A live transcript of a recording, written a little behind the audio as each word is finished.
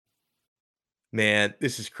Man,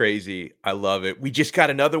 this is crazy. I love it. We just got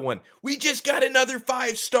another one. We just got another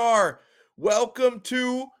 5-star. Welcome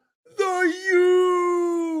to the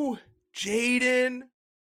U, Jaden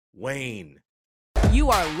Wayne.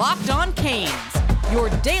 You are Locked On Canes, your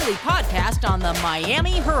daily podcast on the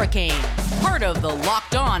Miami Hurricanes, part of the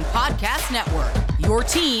Locked On Podcast Network, your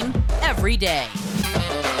team every day.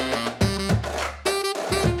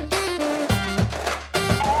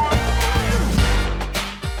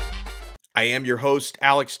 I am your host,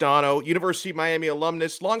 Alex Dono, University of Miami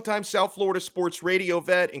alumnus, longtime South Florida sports radio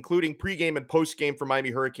vet, including pregame and postgame for Miami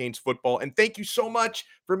Hurricanes football. And thank you so much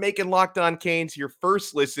for making Locked On Canes your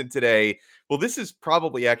first listen today. Well, this is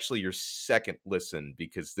probably actually your second listen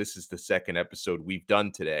because this is the second episode we've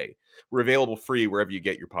done today. We're available free wherever you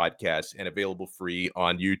get your podcasts and available free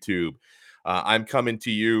on YouTube. I'm coming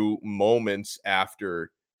to you moments after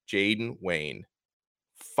Jaden Wayne,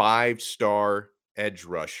 5-star edge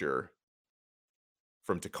rusher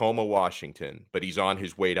from Tacoma, Washington, but he's on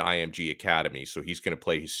his way to IMG Academy. So he's going to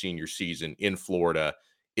play his senior season in Florida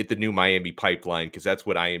at the new Miami Pipeline because that's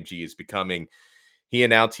what IMG is becoming. He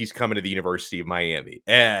announced he's coming to the University of Miami.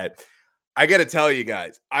 And I got to tell you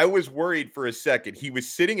guys, I was worried for a second. He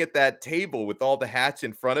was sitting at that table with all the hats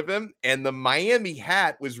in front of him, and the Miami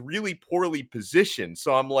hat was really poorly positioned.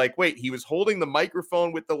 So I'm like, wait, he was holding the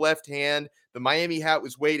microphone with the left hand. The Miami hat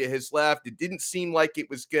was way to his left. It didn't seem like he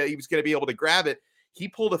was going to be able to grab it. He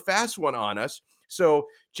pulled a fast one on us. So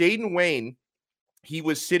Jaden Wayne, he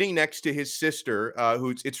was sitting next to his sister,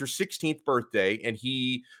 it's her 16th birthday, and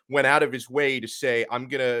he went out of his way to say, I'm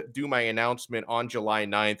going to do my announcement on July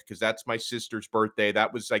 9th because that's my sister's birthday.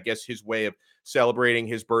 That was, I guess, his way of celebrating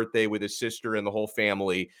his birthday with his sister and the whole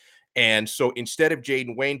family. And so instead of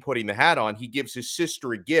Jaden Wayne putting the hat on, he gives his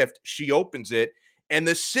sister a gift. She opens it, and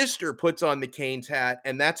the sister puts on the Canes hat,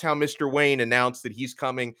 and that's how Mr. Wayne announced that he's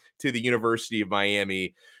coming to the University of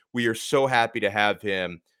Miami. We are so happy to have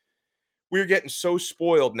him. We're getting so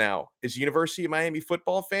spoiled now as University of Miami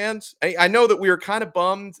football fans. I know that we were kind of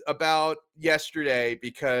bummed about yesterday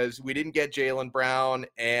because we didn't get Jaylen Brown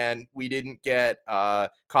and we didn't get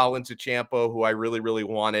Collins Achampo, who I really, really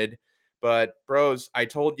wanted. But, bros, I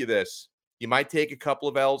told you this. You might take a couple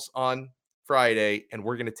of L's on Friday, and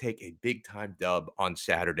we're going to take a big-time dub on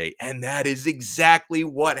Saturday. And that is exactly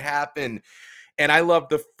what happened. And I love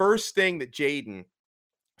the first thing that Jaden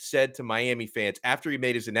said to Miami fans after he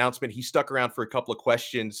made his announcement. He stuck around for a couple of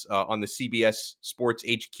questions on the CBS Sports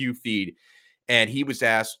HQ feed, and he was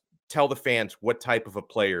asked, tell the fans what type of a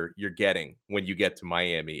player you're getting when you get to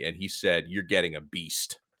Miami. And he said, you're getting a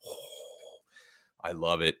beast. I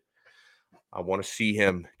love it. I want to see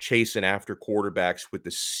him chasing after quarterbacks with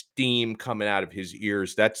the steam coming out of his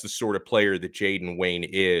ears. That's the sort of player that Jaden Wayne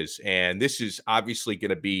is. And this is obviously going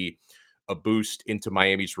to be a boost into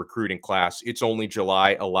Miami's recruiting class. It's only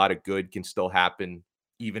July. A lot of good can still happen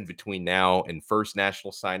even between now and first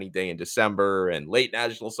National Signing Day in December and late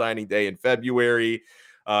National Signing Day in February.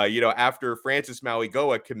 After Francis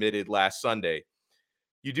Mauigoa committed last Sunday,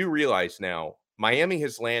 you do realize now Miami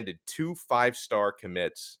has landed 2 5-star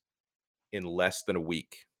commits in less than a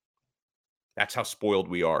week. That's how spoiled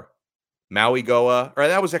we are. Mauigoa, or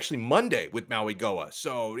that was actually Monday with Mauigoa.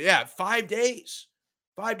 So, yeah, 5 days.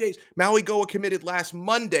 5 days. Mauigoa committed last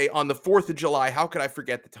Monday on the 4th of July. How could I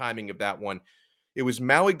forget the timing of that one? It was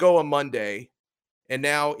Mauigoa Monday, and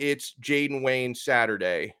now it's Jaden Wayne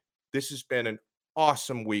Saturday. This has been an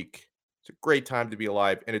awesome week. It's a great time to be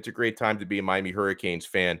alive, and it's a great time to be a Miami Hurricanes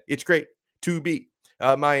fan. It's great to be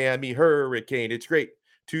a Miami Hurricane. It's great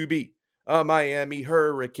to be a Miami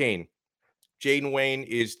Hurricane. Jaden Wayne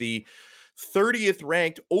is the 30th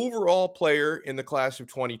ranked overall player in the class of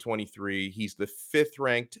 2023. He's the 5th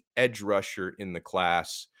ranked edge rusher in the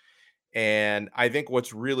class. And I think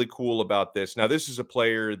what's really cool about this, now this is a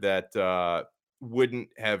player that wouldn't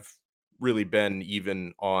have really been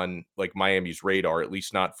even on like Miami's radar, at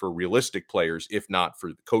least not for realistic players, if not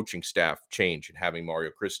for the coaching staff change and having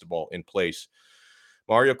Mario Cristobal in place.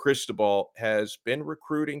 Mario Cristobal has been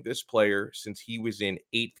recruiting this player since he was in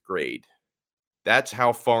 8th grade. That's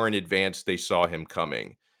how far in advance they saw him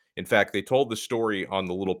coming. In fact, they told the story on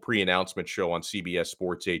the little pre-announcement show on CBS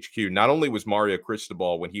Sports HQ. Not only was Mario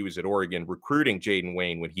Cristobal, when he was at Oregon, recruiting Jaden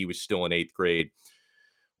Wayne when he was still in 8th grade,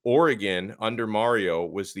 Oregon, under Mario,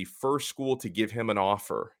 was the first school to give him an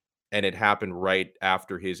offer, and it happened right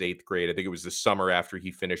after his 8th grade. I think it was the summer after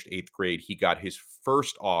he finished 8th grade. He got his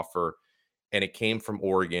first offer, and it came from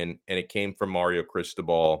Oregon, and it came from Mario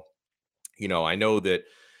Cristobal. I know that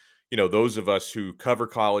those of us who cover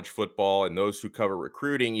college football and those who cover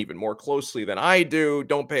recruiting even more closely than I do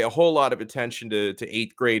don't pay a whole lot of attention to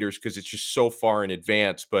 8th graders because it's just so far in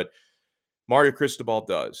advance. But Mario Cristobal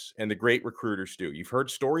does, and the great recruiters do. You've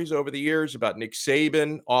heard stories over the years about Nick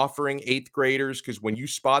Saban offering eighth graders, because when you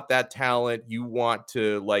spot that talent, you want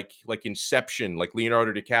to, like Inception, like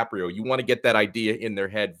Leonardo DiCaprio, you want to get that idea in their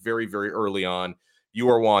head very, very early on. You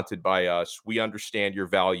are wanted by us. We understand your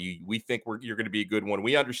value. We think you're going to be a good one.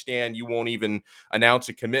 We understand you won't even announce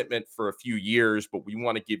a commitment for a few years, but we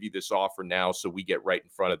want to give you this offer now so we get right in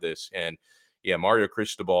front of this. And yeah, Mario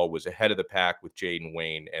Cristobal was ahead of the pack with Jaden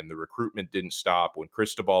Wayne, and the recruitment didn't stop. When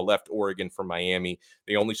Cristobal left Oregon for Miami,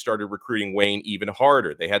 they only started recruiting Wayne even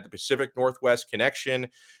harder. They had the Pacific Northwest connection.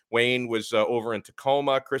 Wayne was over in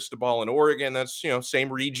Tacoma, Cristobal in Oregon. That's,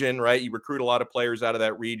 same region, right? You recruit a lot of players out of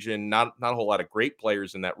that region. Not a whole lot of great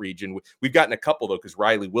players in that region. We've gotten a couple, though, because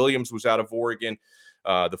Riley Williams was out of Oregon,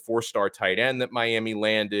 the 4-star tight end that Miami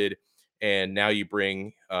landed. And now you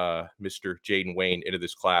bring Mr. Jaden Wayne into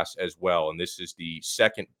this class as well. And this is the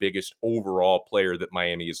second biggest overall player that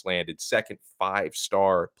Miami has landed, second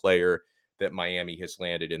 5-star player that Miami has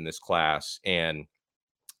landed in this class. And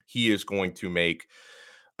he is going to make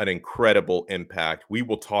an incredible impact. We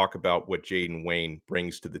will talk about what Jaden Wayne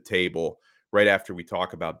brings to the table right after we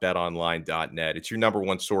talk about betonline.net. It's your number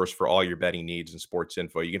one source for all your betting needs and sports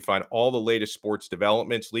info. You can find all the latest sports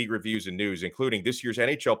developments, league reviews, and news, including this year's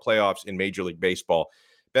NHL playoffs in Major League Baseball.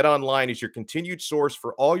 BetOnline is your continued source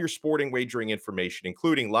for all your sporting wagering information,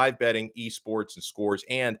 including live betting, esports, and scores.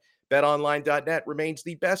 And betonline.net remains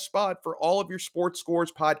the best spot for all of your sports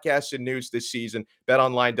scores, podcasts, and news this season.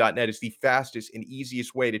 betonline.net is the fastest and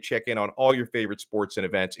easiest way to check in on all your favorite sports and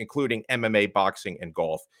events, including MMA, boxing, and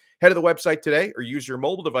golf. Head to the website today or use your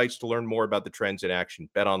mobile device to learn more about the trends in action.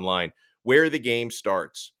 BetOnline, where the game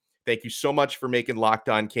starts. Thank you so much for making Locked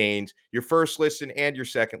On Canes your first listen and your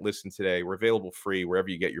second listen today. We're available free wherever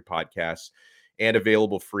you get your podcasts and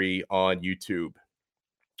available free on YouTube.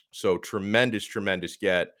 So tremendous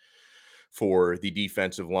get for the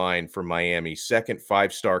defensive line for Miami. Second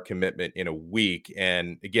 5-star commitment in a week.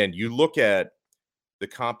 And again, you look at the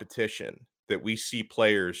competition that we see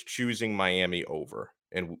players choosing Miami over.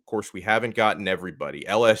 And of course, we haven't gotten everybody.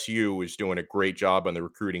 LSU is doing a great job on the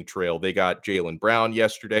recruiting trail. They got Jaylen Brown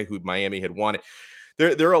yesterday, who Miami had wanted.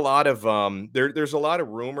 There are a lot of there's a lot of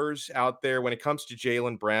rumors out there when it comes to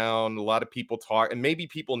Jaylen Brown. A lot of people talk, and maybe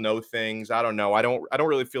people know things. I don't know. I don't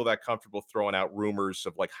really feel that comfortable throwing out rumors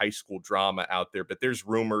of like high school drama out there. But there's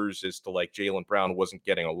rumors as to like Jaylen Brown wasn't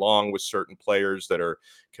getting along with certain players that are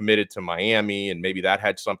committed to Miami, and maybe that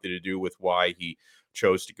had something to do with why he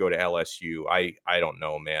chose to go to LSU. I don't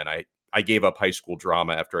know, man. I gave up high school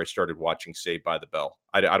drama after I started watching Saved by the Bell.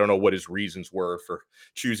 I don't know what his reasons were for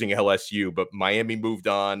choosing LSU, but Miami moved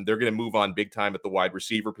on. They're going to move on big time at the wide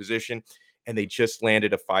receiver position, and they just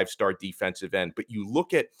landed a 5-star defensive end. But you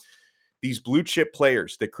look at these blue chip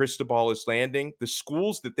players that Cristobal is landing, the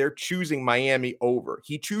schools that they're choosing Miami over.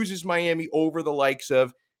 He chooses Miami over the likes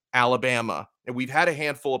of Alabama. And we've had a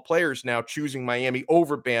handful of players now choosing Miami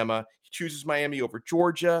over Bama. He chooses Miami over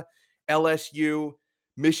Georgia, LSU,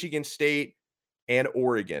 Michigan State, and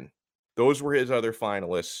Oregon. Those were his other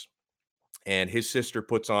finalists. And his sister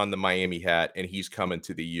puts on the Miami hat, and he's coming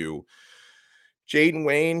to the U. Jaden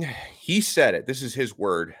Wayne, he said it. This is his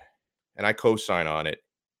word, and I co-sign on it.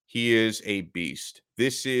 He is a beast.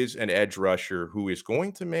 This is an edge rusher who is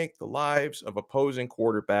going to make the lives of opposing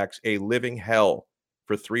quarterbacks a living hell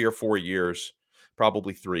for 3 or 4 years,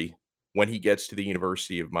 probably 3. When he gets to the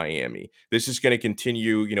University of Miami. This is going to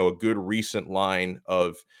continue, a good recent line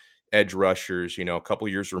of edge rushers, a couple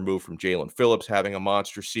of years removed from Jalen Phillips having a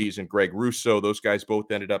monster season, Greg Russo, those guys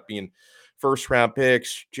both ended up being first-round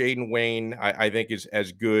picks. Jaden Wayne, I think, is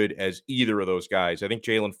as good as either of those guys. I think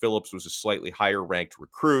Jalen Phillips was a slightly higher-ranked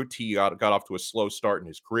recruit. He got off to a slow start in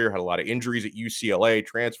his career, had a lot of injuries at UCLA,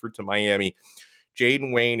 transferred to Miami.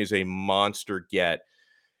 Jaden Wayne is a monster get.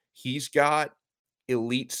 He's got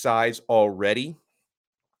elite size already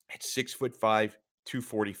at 6'5",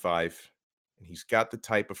 245, and he's got the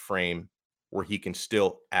type of frame where he can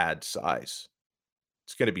still add size.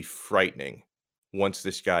 It's going to be frightening once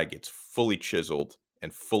this guy gets fully chiseled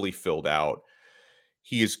and fully filled out.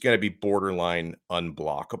 He is going to be borderline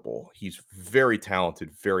unblockable. He's very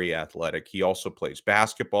talented, very athletic. He also plays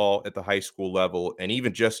basketball at the high school level, and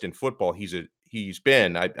even just in football, he's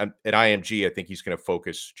been at IMG. I think he's going to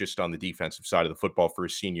focus just on the defensive side of the football for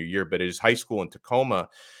his senior year. But at his high school in Tacoma,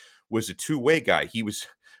 was a two-way guy. He was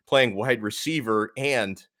playing wide receiver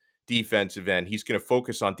and defensive end. He's going to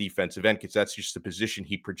focus on defensive end because that's just the position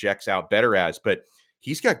he projects out better as. But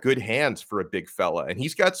he's got good hands for a big fella, and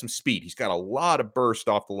he's got some speed. He's got a lot of burst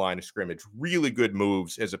off the line of scrimmage, really good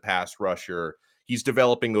moves as a pass rusher. He's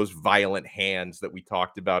developing those violent hands that we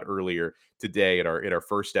talked about earlier today in our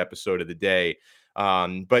first episode of the day.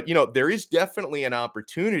 But there is definitely an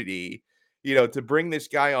opportunity, to bring this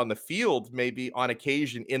guy on the field, maybe on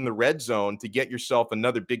occasion in the red zone, to get yourself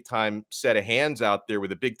another big time set of hands out there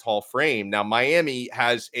with a big, tall frame. Now, Miami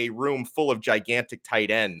has a room full of gigantic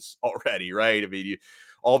tight ends already, right? I mean,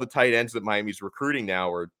 all the tight ends that Miami's recruiting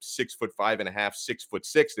now are 6'5.5",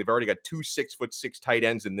 6'6". They've already got 2 6'6" tight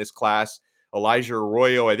ends in this class. Elijah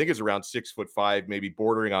Arroyo, I think, is around 6'5", maybe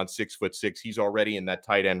bordering on 6'6". He's already in that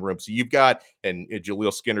tight end room. So you've got, and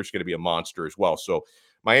Jaleel Skinner's going to be a monster as well. So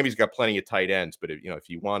Miami's got plenty of tight ends, but if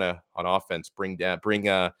you want to on offense, bring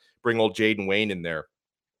old Jaden Wayne in there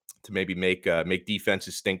to maybe make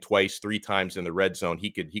defenses think twice, 3 times in the red zone.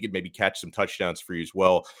 He could maybe catch some touchdowns for you as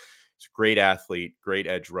well. He's a great athlete, great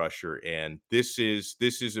edge rusher, and this is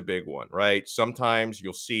a big one, right? Sometimes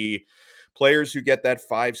you'll see players who get that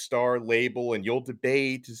 5-star label, and you'll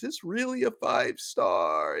debate, is this really a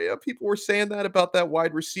 5-star? Yeah, people were saying that about that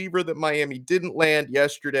wide receiver that Miami didn't land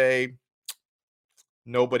yesterday.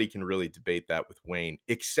 Nobody can really debate that with Wayne,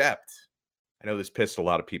 except I know this pissed a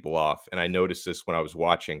lot of people off, and I noticed this when I was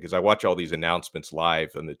watching, because I watch all these announcements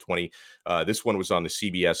live on the this one was on the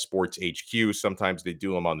CBS Sports HQ. Sometimes they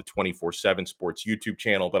do them on the 24/7 Sports YouTube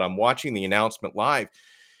channel, but I'm watching the announcement live,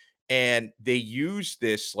 and they use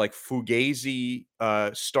this like Fugazi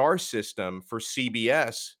star system for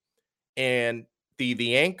CBS, and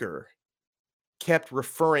the anchor kept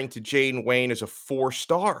referring to Jaden Wayne as a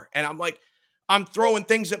 4-star, and I'm like, I'm throwing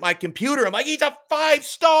things at my computer. I'm like, he's a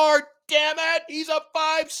 5-star. Damn it. He's a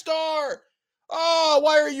 5-star. Oh,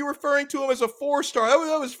 why are you referring to him as a 4-star?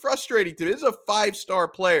 That was frustrating to me. This is a 5-star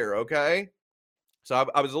player, okay? So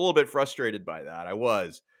I was a little bit frustrated by that. I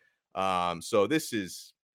was. So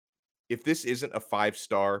if this isn't a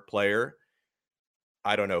 5-star player,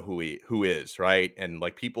 I don't know who is, right? And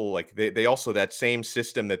like people, like they also, that same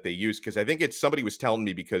system that they use, because I think somebody was telling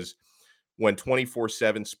me, because when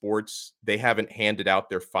 24/7 Sports, they haven't handed out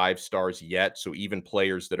their 5 stars yet. So even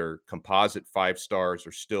players that are composite 5 stars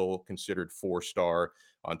are still considered 4-star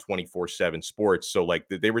on 24/7 Sports. So like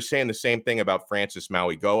they were saying the same thing about Francis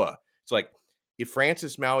Mauigoa. It's like, if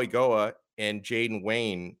Francis Mauigoa and Jaden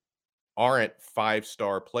Wayne aren't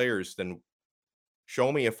 5-star players, then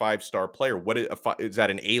show me a 5-star player. What is that,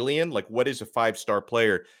 an alien? Like, what is a 5-star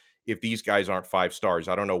player if these guys aren't 5 stars?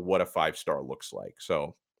 I don't know what a 5-star looks like.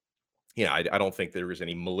 So I don't think there was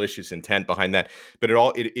any malicious intent behind that, but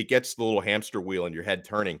it gets the little hamster wheel in your head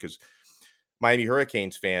turning, because Miami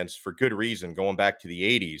Hurricanes fans, for good reason, going back to the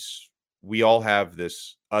 80s, we all have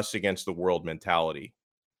this us against the world mentality,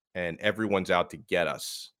 and everyone's out to get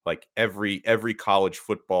us. Like every college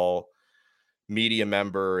football media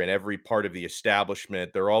member and every part of the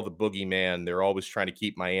establishment, they're all the boogeyman. They're always trying to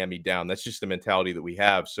keep Miami down. That's just the mentality that we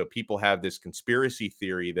have. So people have this conspiracy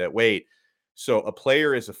theory that, wait, so a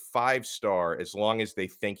player is a 5-star as long as they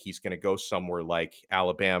think he's going to go somewhere like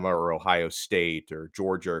Alabama or Ohio State or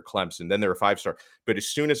Georgia or Clemson, then they're a 5-star. But as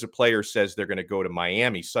soon as a player says they're going to go to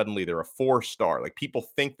Miami, suddenly they're a 4-star. Like, people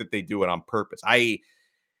think that they do it on purpose. I'd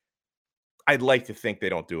like to think they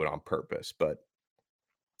don't do it on purpose, but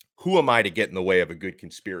who am I to get in the way of a good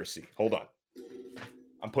conspiracy? Hold on.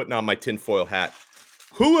 I'm putting on my tinfoil hat.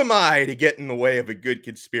 Who am I to get in the way of a good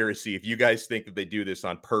conspiracy if you guys think that they do this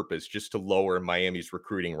on purpose just to lower Miami's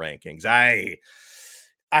recruiting rankings? I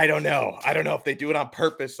don't know. I don't know if they do it on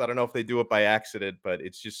purpose. I don't know if they do it by accident, but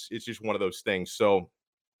it's just one of those things. So,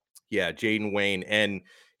 yeah, Jaden Wayne. And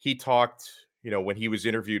he talked, when he was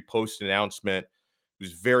interviewed post-announcement, he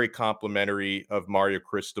was very complimentary of Mario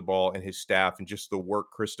Cristobal and his staff and just the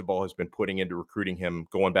work Cristobal has been putting into recruiting him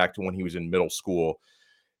going back to when he was in middle school.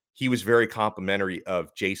 He was very complimentary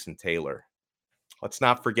of Jason Taylor. Let's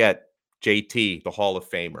not forget JT, the Hall of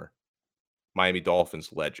Famer, Miami Dolphins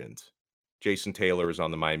legend. Jason Taylor is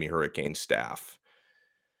on the Miami Hurricanes staff.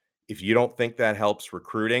 If you don't think that helps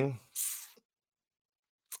recruiting,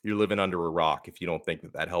 you're living under a rock if you don't think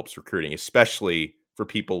that helps recruiting, especially for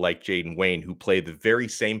people like Jaden Wayne, who played the very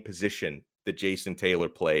same position that Jason Taylor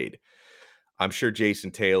played. I'm sure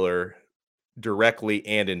Jason Taylor directly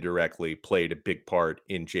and indirectly played a big part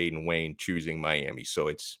in Jaden Wayne choosing Miami. So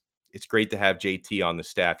it's great to have JT on the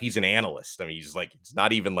staff. He's an analyst. I mean, he's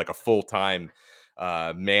not even like a full-time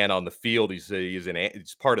man on the field.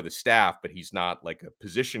 He's part of the staff, but he's not like a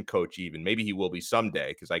position coach even. Maybe he will be someday,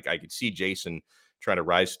 because I could see Jason trying to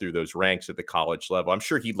rise through those ranks at the college level. I'm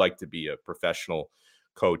sure he'd like to be a professional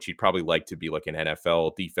coach. He'd probably like to be like an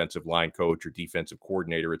NFL defensive line coach or defensive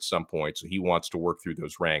coordinator at some point. So he wants to work through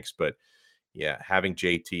those ranks, but Yeah, having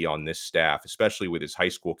JT on this staff, especially with his high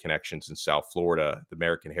school connections in South Florida, the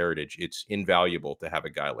American heritage, it's invaluable to have a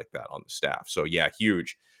guy like that on the staff. So, yeah,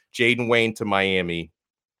 huge. Jaden Wayne to Miami.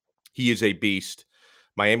 He is a beast.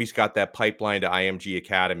 Miami's got that pipeline to IMG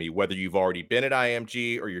Academy. Whether you've already been at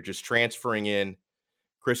IMG or you're just transferring in,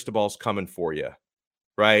 Cristobal's coming for you,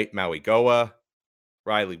 right? Maui Goa,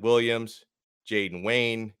 Riley Williams, Jaden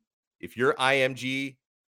Wayne. If you're IMG,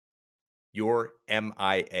 you're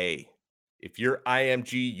MIA. If you're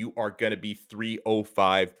IMG, you are going to be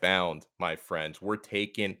 305 bound, my friends. We're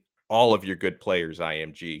taking all of your good players,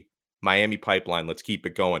 IMG. Miami Pipeline, let's keep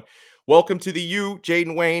it going. Welcome to the U,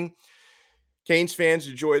 Jaden Wayne. Canes fans,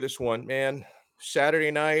 enjoy this one, man. Saturday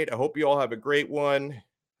night, I hope you all have a great one.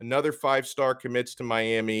 Another 5-star commits to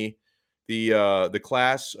Miami. The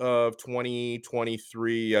class of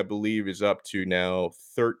 2023, I believe, is up to now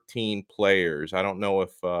 13 players. I don't know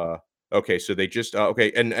if okay, so they just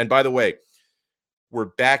okay, and by the way, we're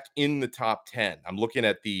back in the top 10. I'm looking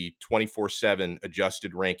at the 24/7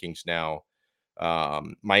 adjusted rankings now.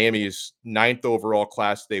 Miami is 9th overall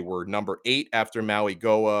class. They were number 8 after Maui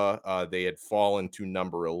Goa. They had fallen to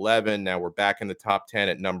number 11. Now we're back in the top 10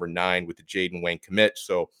 at number 9 with the Jaden Wayne commit.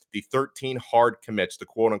 So the 13 hard commits, the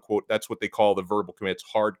quote unquote, that's what they call the verbal commits,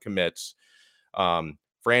 hard commits.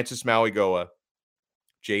 Francis Maui Goa,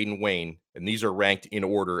 Jaden Wayne, and these are ranked in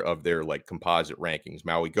order of their like composite rankings.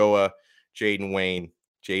 Maui Goa, Jaden Wayne,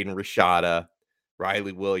 Jaden Rashada,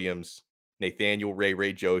 Riley Williams, Nathaniel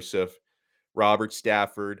Ray Joseph, Robert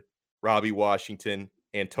Stafford, Robbie Washington,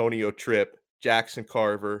 Antonio Tripp, Jackson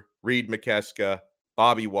Carver, Reed McKeska,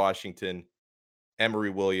 Bobby Washington, Emory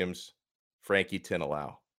Williams, Frankie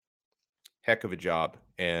Tinalau. Heck of a job,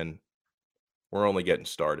 and we're only getting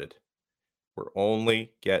started. We're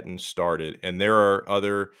only getting started. And there are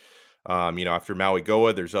other, after Maui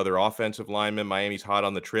Goa, there's other offensive linemen. Miami's hot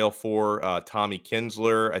on the trail for Tommy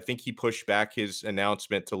Kinsler. I think he pushed back his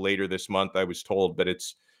announcement to later this month, I was told, but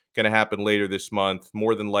it's going to happen later this month,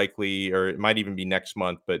 more than likely, or it might even be next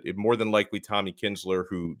month, but more than likely Tommy Kinsler,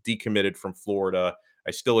 who decommitted from Florida.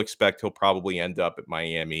 I still expect he'll probably end up at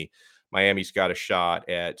Miami. Miami's got a shot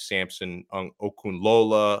at Samson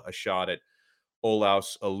Okunlola, a shot at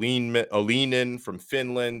Olaus Alinen from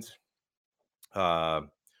Finland.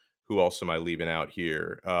 Who else am I leaving out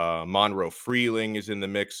here? Monroe Freeling is in the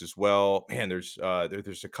mix as well. Man, there's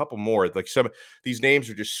a couple more. Like some of these names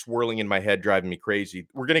are just swirling in my head, driving me crazy.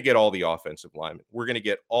 We're gonna get all the offensive linemen. We're gonna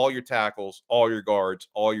get all your tackles, all your guards,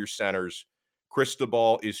 all your centers.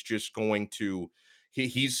 Cristobal is just going to.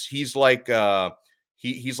 He's like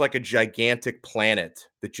he's like a gigantic planet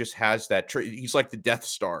that just has that. He's like the Death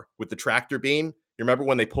Star with the tractor beam. You remember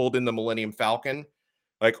when they pulled in the Millennium Falcon?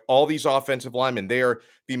 Like all these offensive linemen, they are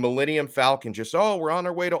the Millennium Falcon. Just we're on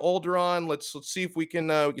our way to Alderaan. Let's see if we can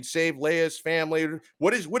save Leia's family.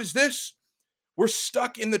 What is this? We're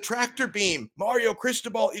stuck in the tractor beam. Mario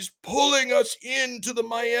Cristobal is pulling us into the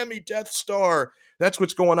Miami Death Star. That's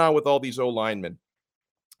what's going on with all these O linemen.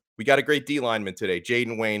 We got a great D lineman today,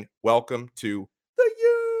 Jaden Wayne. Welcome to the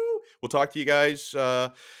U. We'll talk to you guys.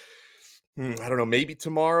 I don't know, maybe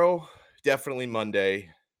tomorrow, definitely Monday.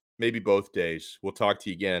 Maybe both days. We'll talk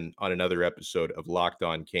to you again on another episode of Locked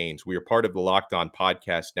On Canes. We are part of the Locked On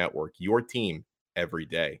Podcast Network, your team every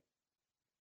day.